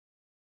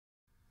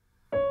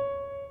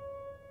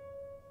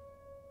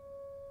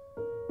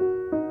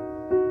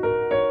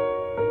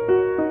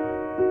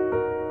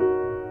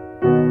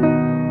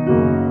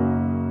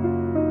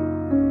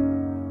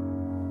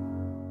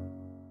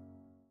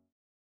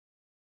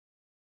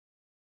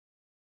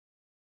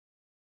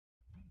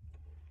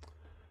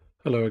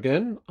Hello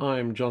again,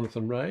 I'm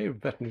Jonathan Ray,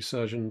 veterinary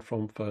surgeon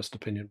from First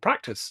Opinion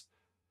Practice.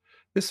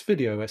 This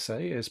video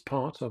essay is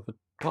part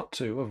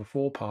two of a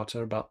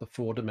four-parter about the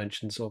four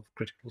dimensions of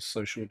critical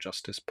social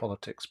justice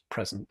politics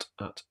present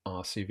at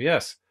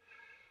RCVS.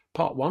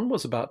 Part 1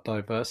 was about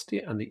diversity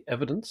and the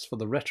evidence for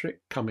the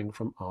rhetoric coming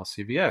from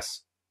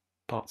RCVS.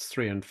 Parts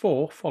 3 and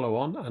 4 follow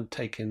on and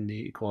take in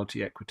the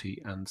equality,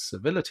 equity and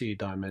civility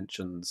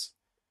dimensions.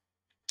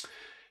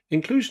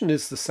 Inclusion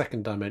is the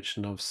second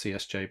dimension of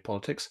CSJ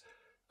politics,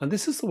 and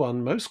this is the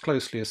one most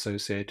closely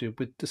associated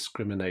with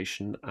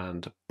discrimination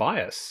and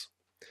bias.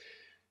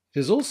 It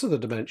is also the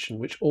dimension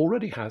which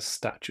already has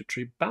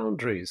statutory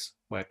boundaries,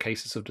 where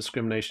cases of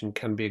discrimination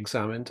can be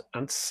examined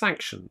and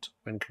sanctioned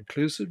when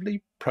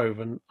conclusively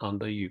proven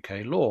under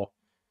UK law.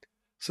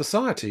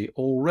 Society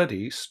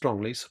already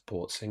strongly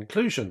supports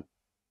inclusion.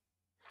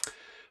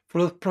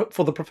 For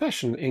the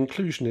profession,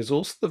 inclusion is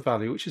also the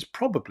value which is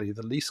probably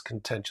the least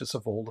contentious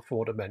of all the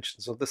four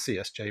dimensions of the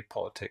CSJ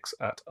politics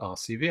at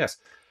RCVS.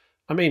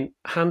 I mean,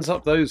 hands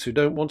up those who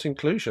don't want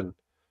inclusion.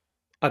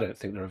 I don't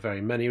think there are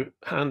very many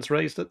hands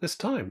raised at this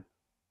time.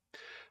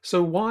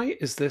 So why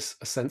is this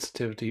a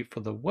sensitivity for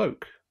the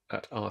woke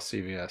at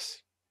RCVS?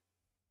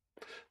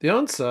 The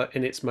answer,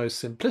 in its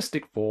most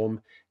simplistic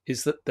form,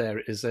 is that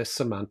there is a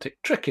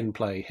semantic trick in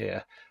play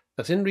here,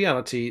 that in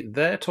reality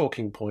their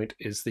talking point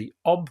is the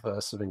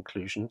obverse of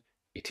inclusion,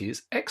 it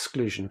is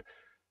exclusion,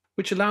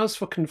 which allows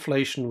for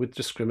conflation with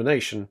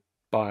discrimination,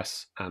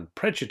 bias and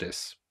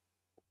prejudice.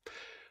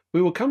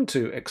 We will come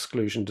to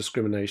exclusion,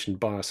 discrimination,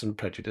 bias and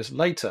prejudice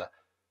later,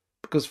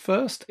 because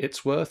first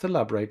it's worth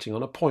elaborating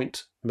on a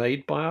point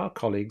made by our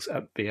colleagues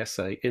at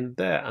VSA in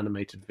their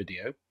animated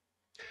video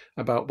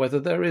about whether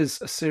there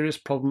is a serious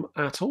problem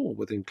at all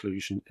with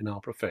inclusion in our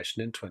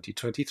profession in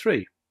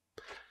 2023.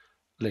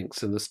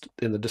 Links in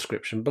the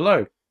description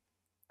below.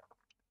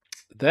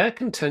 Their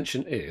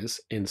contention is,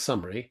 in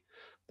summary,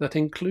 that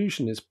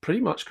inclusion is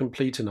pretty much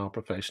complete in our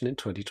profession in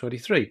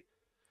 2023,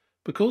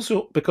 because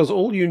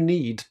all you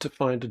need to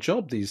find a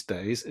job these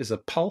days is a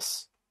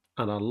pulse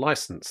and a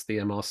license, the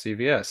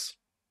MRCVS.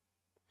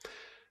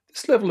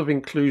 This level of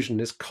inclusion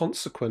is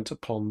consequent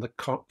upon the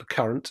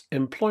current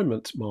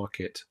employment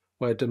market,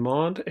 where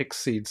demand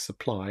exceeds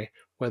supply,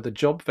 where the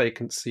job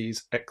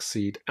vacancies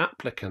exceed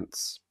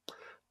applicants.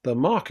 The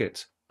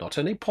market, not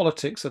any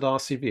politics at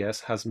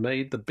RCVS, has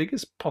made the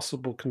biggest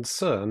possible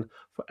concern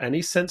for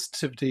any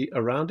sensitivity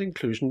around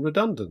inclusion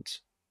redundant.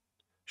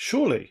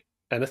 Surely,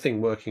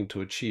 anything working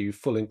to achieve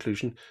full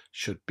inclusion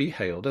should be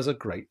hailed as a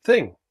great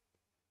thing.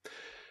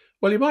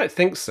 Well, you might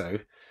think so.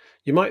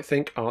 You might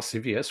think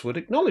RCVS would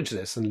acknowledge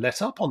this and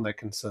let up on their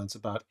concerns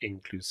about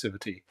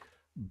inclusivity.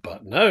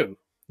 But no,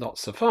 not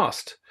so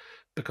fast,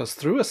 because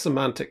through a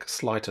semantic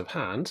sleight of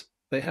hand,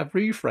 they have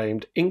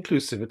reframed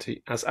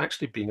inclusivity as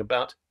actually being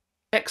about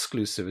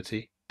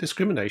exclusivity,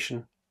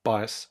 discrimination,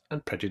 bias,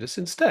 and prejudice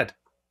instead.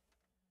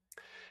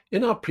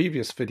 In our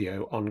previous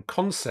video on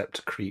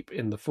concept creep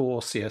in the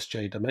four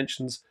CSJ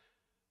dimensions,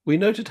 we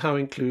noted how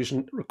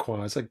inclusion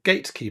requires a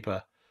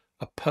gatekeeper,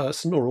 a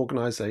person or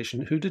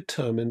organisation who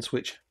determines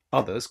which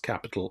others,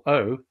 capital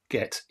O,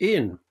 get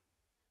in.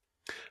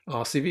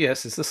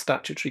 RCVS is the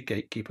statutory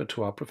gatekeeper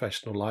to our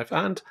professional life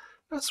and,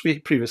 as we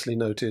previously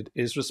noted,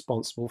 is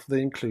responsible for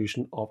the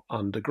inclusion of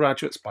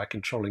undergraduates by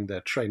controlling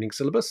their training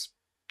syllabus,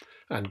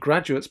 and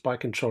graduates by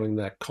controlling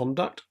their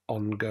conduct,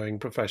 ongoing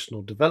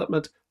professional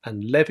development,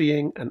 and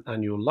levying an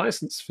annual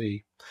license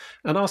fee.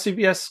 And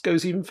RCVS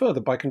goes even further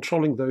by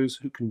controlling those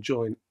who can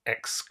join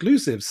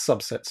exclusive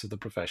subsets of the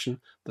profession,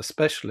 the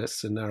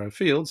specialists in narrow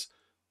fields,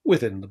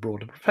 within the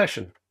broader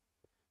profession.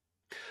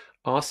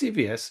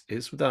 RCVS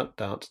is without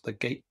doubt the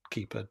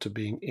gatekeeper to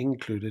being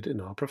included in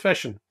our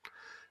profession,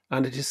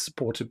 and it is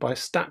supported by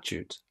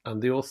statute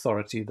and the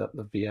authority that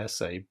the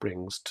VSA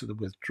brings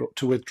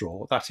to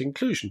withdraw that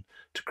inclusion,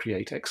 to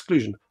create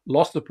exclusion,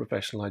 loss of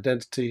professional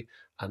identity,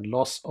 and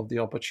loss of the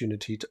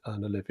opportunity to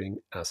earn a living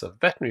as a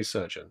veterinary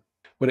surgeon.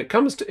 When it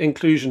comes to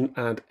inclusion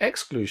and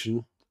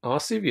exclusion,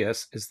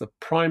 RCVS is the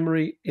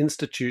primary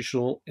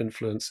institutional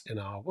influence in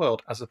our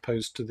world, as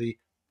opposed to the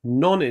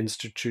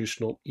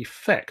non-institutional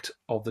effect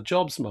of the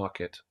jobs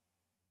market.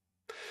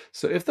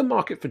 So if the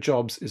market for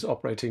jobs is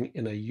operating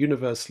in a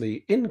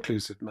universally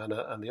inclusive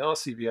manner and the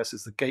RCVS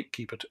is the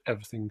gatekeeper to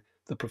everything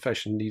the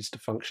profession needs to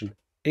function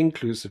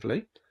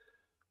inclusively,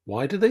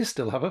 why do they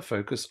still have a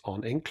focus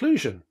on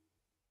inclusion?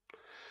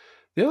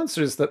 The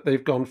answer is that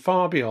they've gone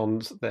far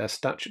beyond their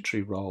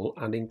statutory role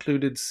and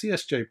included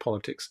CSJ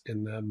politics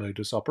in their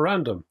modus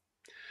operandum.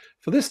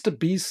 For this to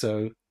be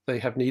so, they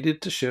have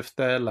needed to shift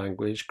their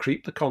language,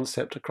 creep the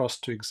concept across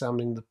to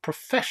examining the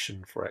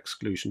profession for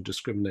exclusion,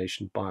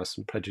 discrimination, bias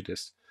and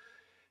prejudice.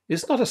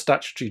 It's not a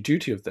statutory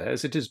duty of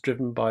theirs, it is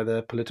driven by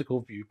their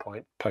political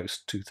viewpoint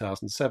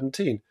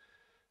post-2017.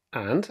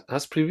 And,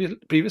 as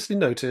previously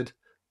noted,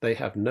 they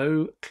have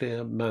no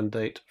clear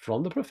mandate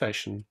from the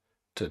profession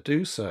to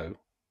do so.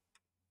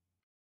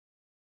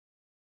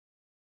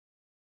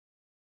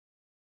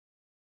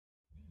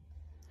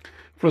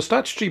 For a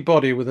statutory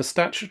body with a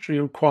statutory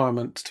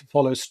requirement to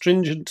follow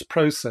stringent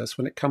process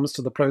when it comes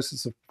to the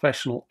process of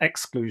professional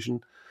exclusion,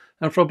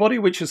 and for a body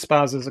which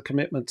espouses a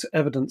commitment to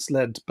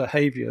evidence-led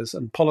behaviours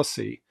and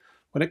policy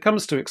when it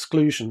comes to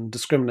exclusion,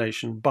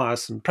 discrimination,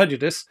 bias and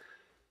prejudice,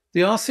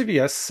 the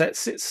RCVS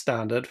sets its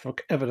standard for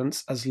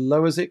evidence as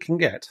low as it can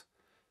get,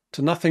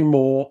 to nothing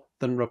more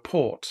than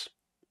report.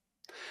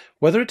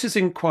 Whether it is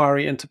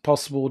inquiry into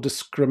possible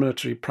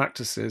discriminatory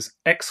practices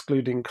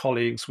excluding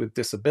colleagues with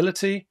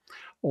disability,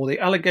 or the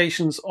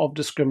allegations of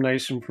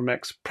discrimination from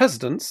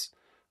ex-presidents,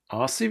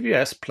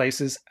 RCVS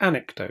places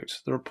anecdote,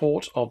 the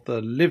report of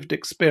the lived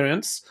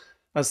experience,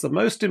 as the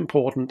most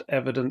important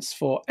evidence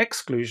for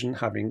exclusion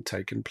having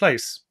taken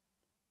place.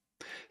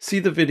 See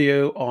the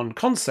video on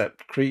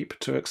concept creep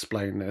to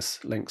explain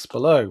this, links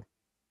below.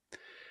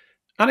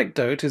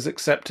 Anecdote is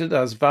accepted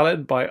as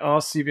valid by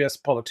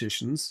RCVS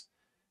politicians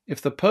if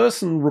the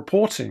person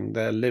reporting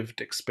their lived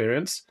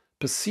experience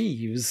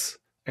perceives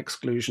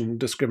exclusion,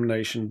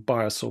 discrimination,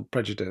 bias or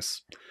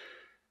prejudice.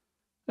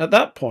 At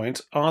that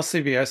point,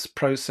 RCVS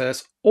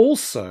process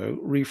also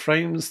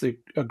reframes the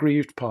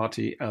aggrieved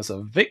party as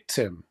a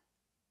victim.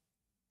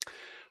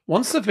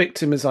 Once the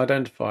victim is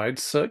identified,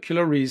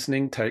 circular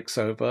reasoning takes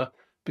over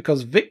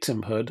because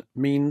victimhood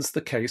means the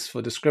case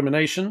for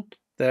discrimination,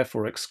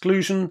 therefore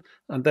exclusion,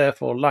 and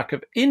therefore lack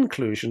of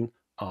inclusion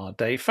are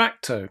de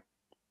facto.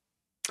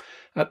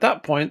 At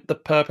that point, the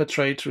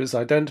perpetrator is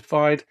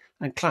identified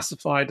and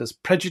classified as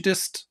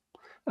prejudiced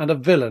and a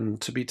villain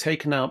to be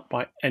taken out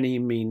by any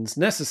means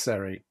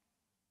necessary.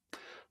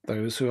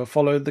 Those who have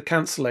followed the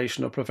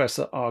cancellation of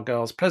Professor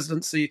Argyle's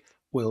presidency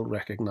will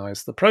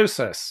recognise the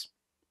process.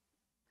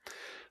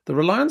 The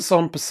reliance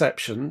on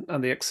perception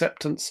and the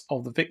acceptance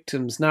of the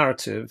victim's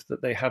narrative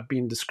that they have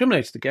been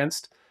discriminated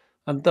against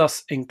and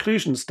thus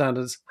inclusion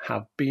standards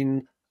have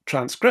been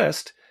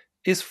transgressed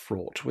is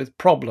fraught with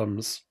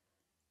problems.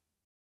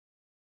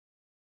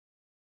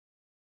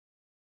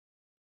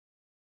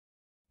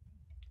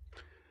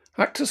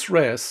 Actus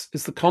reus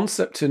is the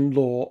concept in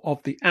law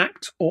of the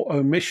act or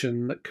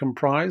omission that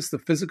comprise the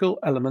physical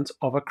element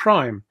of a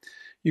crime.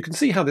 You can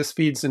see how this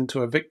feeds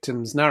into a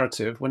victim's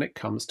narrative when it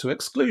comes to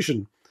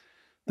exclusion.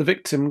 The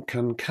victim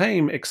can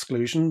claim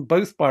exclusion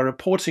both by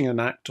reporting an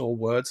act or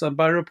words and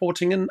by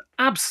reporting an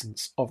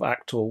absence of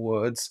act or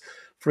words,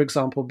 for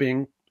example,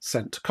 being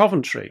sent to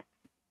Coventry.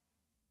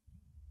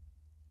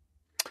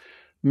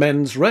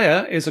 Mens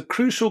rea is a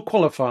crucial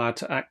qualifier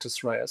to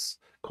actus reus.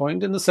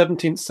 Coined in the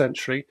 17th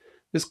century,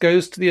 this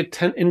goes to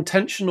the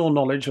intentional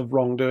knowledge of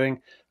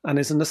wrongdoing and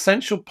is an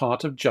essential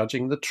part of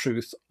judging the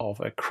truth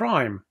of a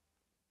crime.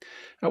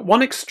 At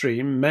one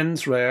extreme,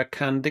 mens rea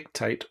can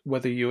dictate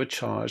whether you are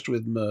charged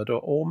with murder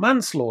or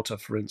manslaughter,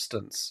 for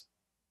instance.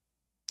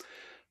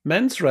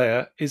 Mens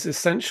rea is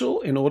essential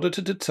in order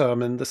to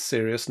determine the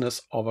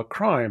seriousness of a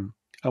crime,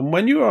 and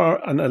when you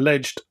are an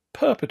alleged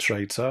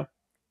perpetrator,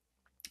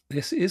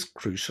 this is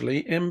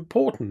crucially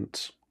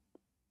important.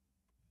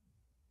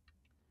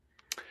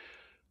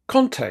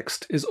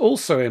 Context is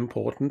also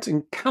important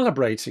in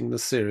calibrating the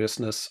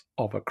seriousness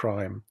of a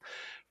crime.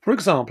 For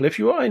example, if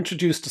you are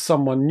introduced to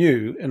someone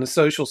new in a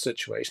social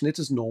situation, it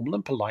is normal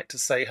and polite to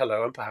say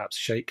hello and perhaps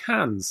shake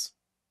hands.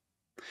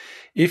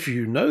 If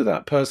you know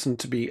that person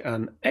to be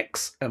an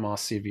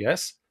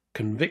ex-MRCVS,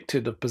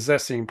 convicted of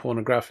possessing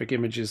pornographic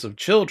images of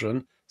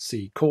children,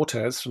 see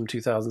Cortez from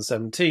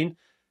 2017,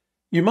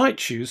 you might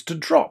choose to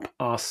drop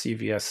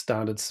RCVS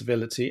standard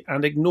civility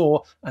and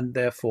ignore and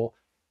therefore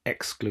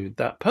exclude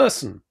that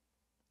person.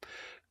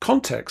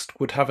 Context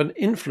would have an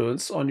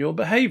influence on your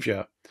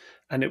behaviour,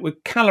 and it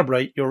would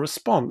calibrate your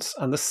response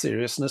and the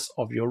seriousness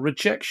of your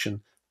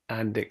rejection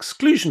and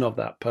exclusion of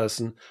that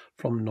person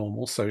from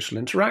normal social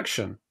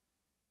interaction.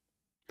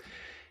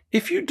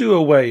 If you do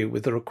away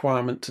with the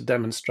requirement to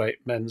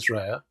demonstrate mens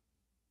rea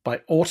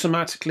by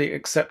automatically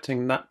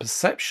accepting that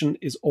perception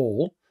is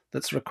all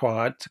that's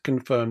required to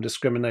confirm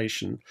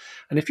discrimination,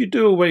 and if you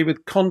do away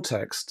with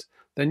context,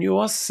 then you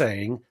are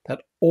saying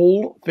that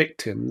all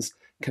victims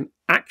can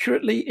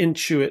accurately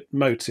intuit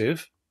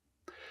motive,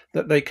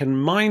 that they can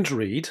mind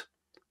read,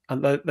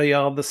 and that they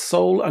are the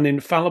sole and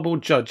infallible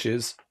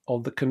judges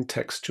of the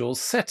contextual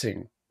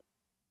setting.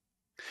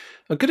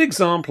 A good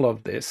example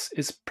of this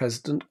is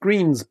President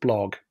Green's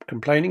blog,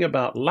 complaining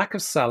about lack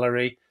of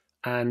salary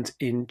and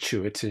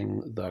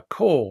intuiting the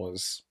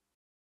cause.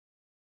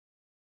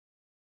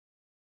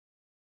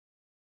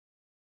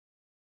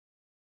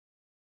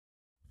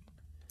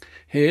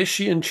 Here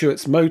she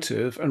intuits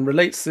motive and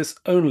relates this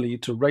only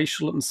to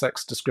racial and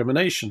sex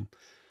discrimination.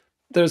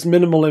 There is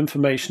minimal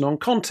information on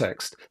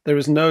context. There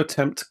is no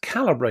attempt to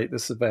calibrate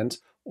this event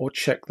or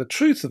check the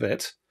truth of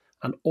it,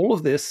 and all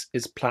of this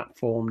is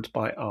platformed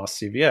by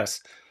RCVS.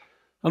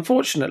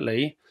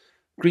 Unfortunately,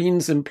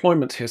 Green's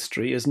employment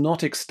history is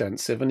not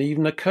extensive, and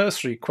even a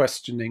cursory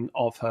questioning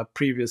of her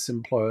previous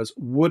employers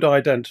would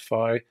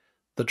identify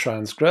the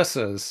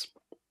transgressors.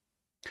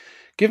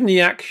 Given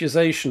the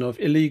accusation of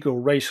illegal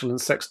racial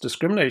and sex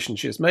discrimination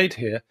she has made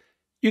here,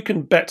 you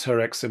can bet her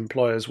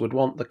ex-employers would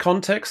want the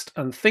context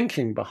and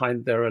thinking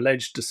behind their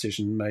alleged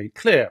decision made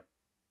clear.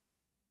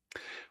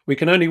 We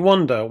can only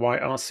wonder why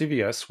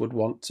RCVS would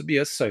want to be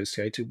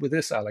associated with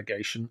this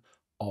allegation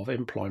of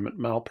employment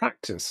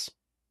malpractice.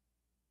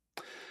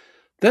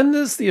 Then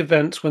there's the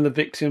event when the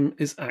victim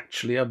is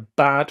actually a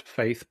bad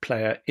faith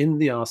player in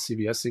the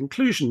RCVS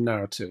inclusion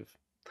narrative,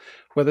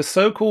 where the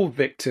so-called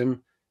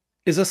victim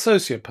is a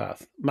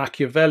sociopath,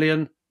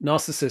 Machiavellian,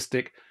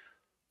 narcissistic,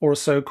 or a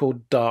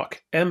so-called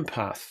dark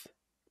empath.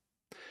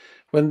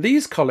 When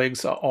these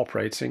colleagues are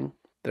operating,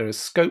 there is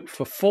scope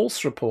for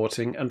false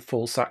reporting and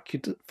false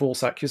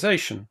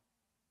accusation,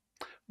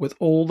 with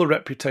all the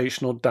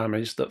reputational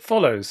damage that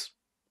follows.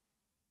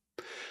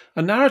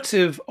 A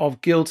narrative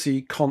of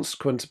guilty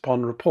consequent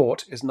upon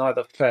report is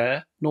neither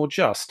fair nor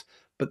just,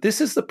 but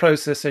this is the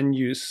process in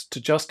use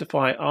to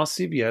justify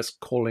RCVS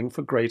calling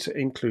for greater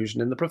inclusion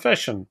in the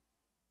profession.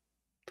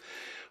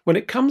 When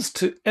it comes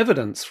to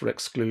evidence for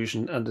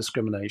exclusion and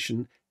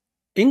discrimination,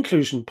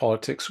 inclusion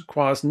politics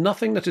requires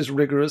nothing that is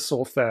rigorous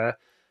or fair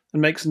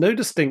and makes no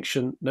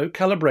distinction, no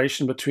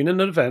calibration between an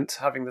event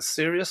having the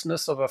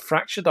seriousness of a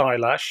fractured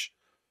eyelash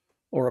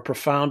or a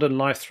profound and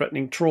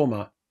life-threatening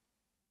trauma.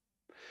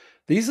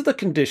 These are the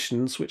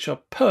conditions which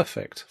are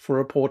perfect for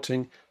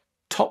reporting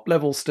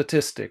top-level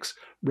statistics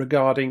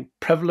regarding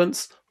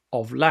prevalence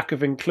of lack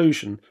of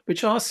inclusion,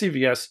 which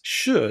RCVS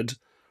should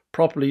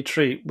properly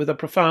treat with a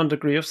profound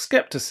degree of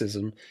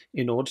skepticism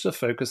in order to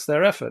focus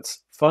their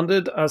efforts,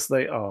 funded as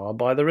they are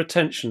by the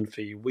retention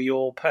fee we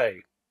all pay.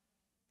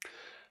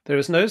 There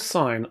is no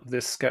sign of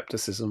this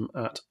skepticism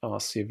at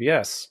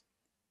RCVS.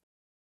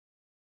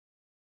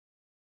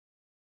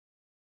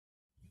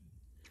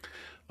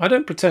 I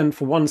don't pretend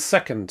for 1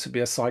 second to be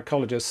a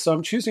psychologist, so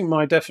I'm choosing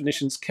my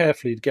definitions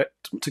carefully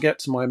to get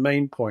to my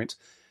main point,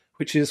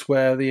 which is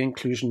where the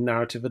inclusion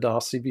narrative at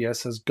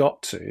RCVS has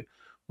got to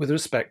with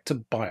respect to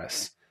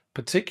bias,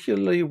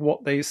 particularly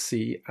what they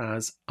see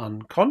as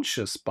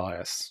unconscious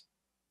bias.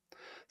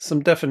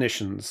 Some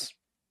definitions.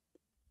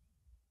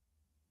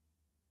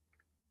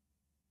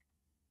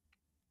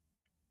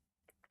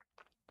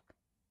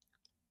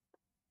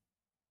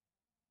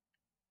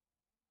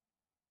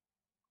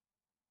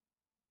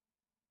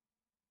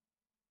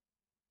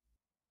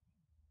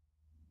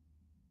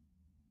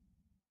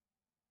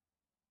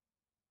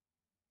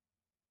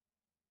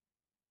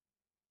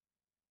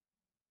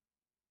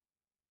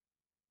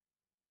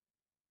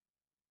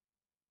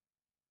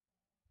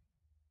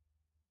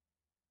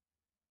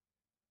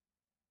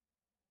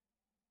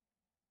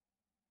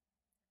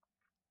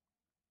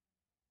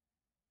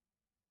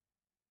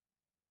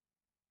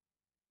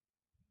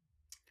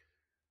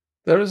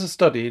 There is a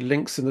study,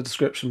 links in the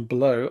description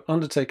below,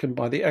 undertaken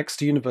by the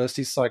Exeter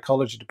University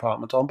Psychology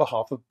Department on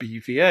behalf of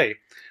BVA,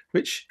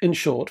 which, in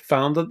short,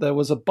 found that there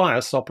was a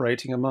bias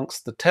operating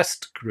amongst the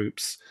test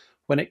groups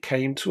when it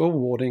came to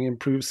awarding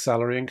improved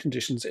salary and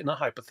conditions in a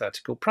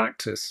hypothetical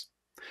practice.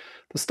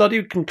 The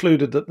study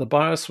concluded that the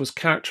bias was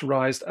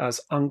characterized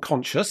as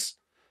unconscious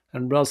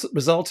and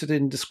resulted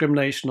in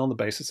discrimination on the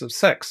basis of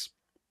sex.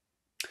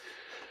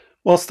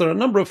 Whilst there are a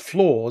number of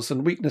flaws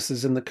and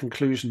weaknesses in the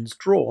conclusions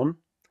drawn,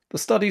 the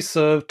study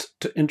served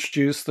to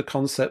introduce the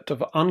concept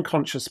of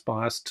unconscious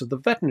bias to the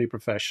veterinary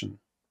profession.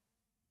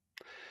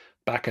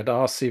 Back at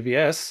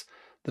RCVS,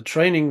 the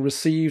training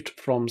received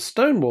from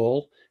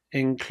Stonewall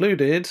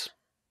included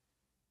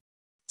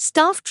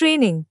staff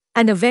training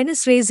and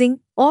awareness raising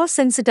or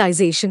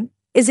sensitization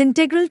is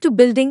integral to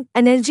building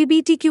an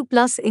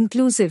LGBTQ+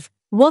 inclusive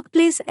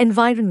workplace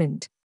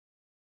environment.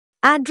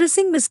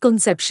 Addressing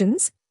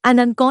misconceptions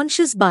and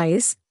unconscious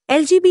bias,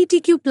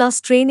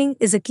 LGBTQ+ training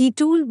is a key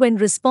tool when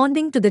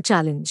responding to the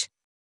challenge.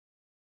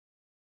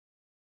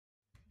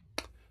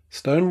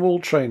 Stonewall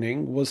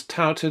training was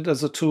touted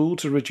as a tool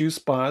to reduce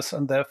bias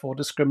and therefore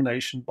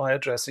discrimination by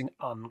addressing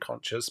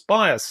unconscious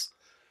bias.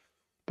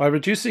 By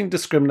reducing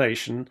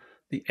discrimination,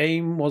 the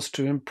aim was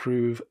to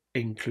improve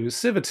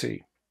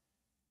inclusivity.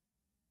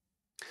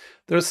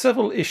 There are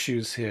several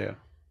issues here.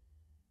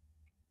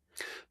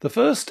 The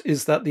first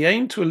is that the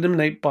aim to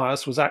eliminate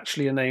bias was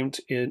actually an aim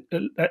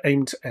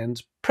to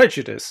end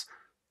prejudice,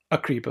 a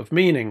creep of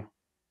meaning.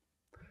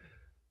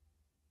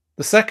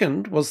 The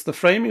second was the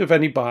framing of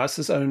any bias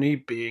as only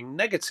being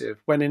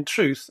negative, when in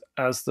truth,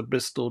 as the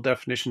Bristol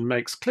definition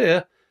makes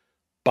clear,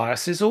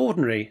 bias is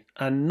ordinary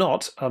and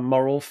not a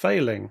moral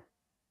failing.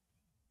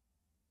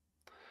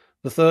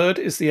 The third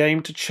is the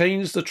aim to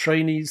change the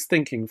trainee's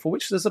thinking, for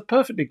which there's a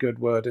perfectly good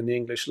word in the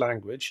English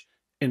language,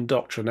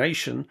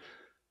 indoctrination,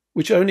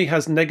 which only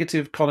has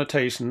negative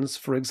connotations,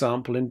 for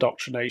example,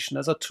 indoctrination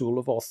as a tool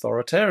of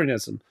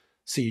authoritarianism.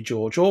 See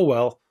George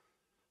Orwell.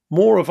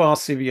 More of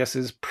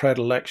RCVS's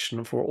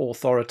predilection for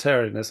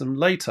authoritarianism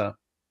later.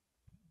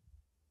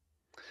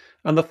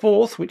 And the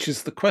fourth, which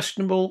is the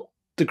questionable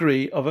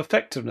degree of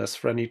effectiveness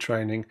for any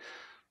training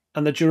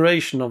and the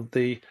duration of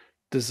the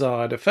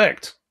desired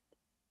effect.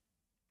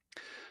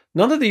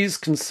 None of these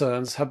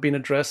concerns have been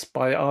addressed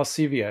by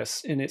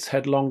RCVS in its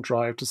headlong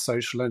drive to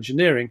social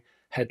engineering,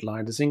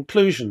 headlined as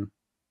inclusion.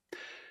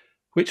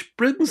 Which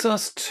brings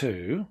us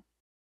to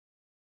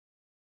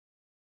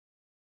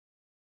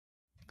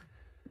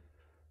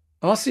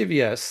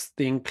RCVS,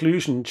 the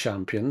inclusion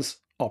champions,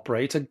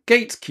 operate a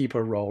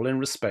gatekeeper role in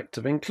respect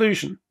of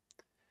inclusion.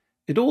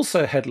 It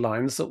also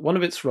headlines that one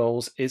of its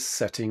roles is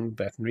setting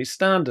veterinary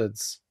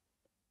standards.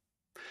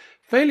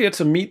 Failure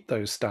to meet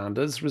those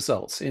standards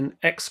results in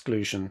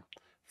exclusion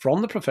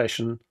from the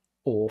profession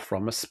or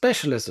from a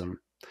specialism.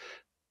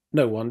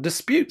 No one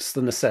disputes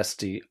the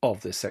necessity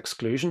of this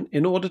exclusion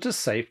in order to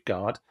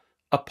safeguard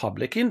a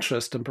public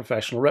interest and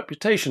professional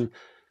reputation.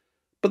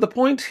 But the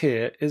point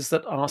here is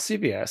that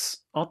RCVS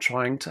are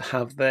trying to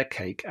have their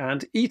cake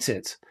and eat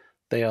it.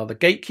 They are the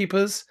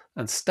gatekeepers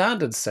and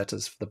standard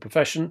setters for the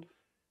profession,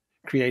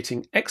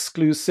 creating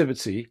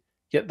exclusivity,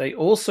 yet they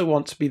also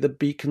want to be the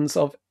beacons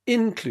of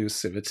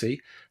inclusivity,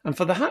 and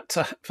for that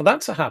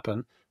to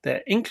happen,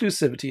 their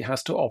inclusivity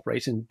has to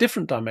operate in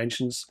different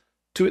dimensions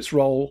to its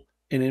role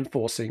in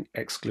enforcing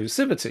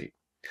exclusivity.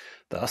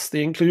 Thus,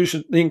 the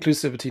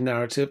inclusivity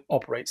narrative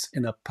operates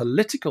in a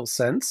political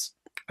sense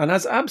and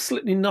has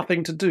absolutely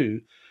nothing to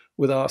do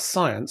with our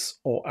science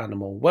or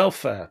animal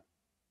welfare.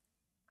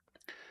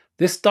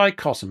 This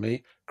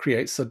dichotomy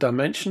creates a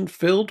dimension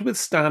filled with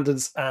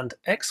standards and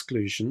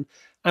exclusion,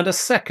 and a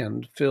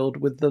second filled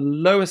with the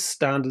lowest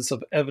standards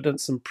of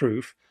evidence and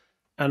proof,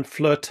 and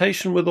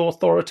flirtation with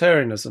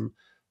authoritarianism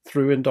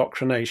through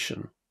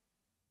indoctrination.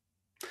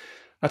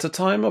 At a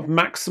time of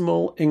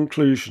maximal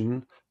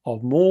inclusion,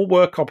 of more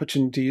work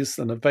opportunities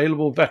than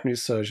available veterinary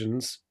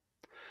surgeons,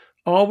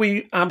 are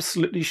we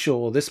absolutely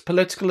sure this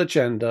political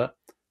agenda,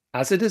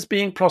 as it is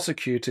being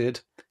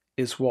prosecuted,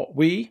 is what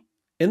we,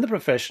 in the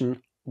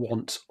profession,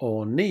 want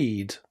or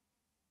need?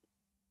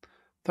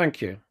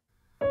 Thank you.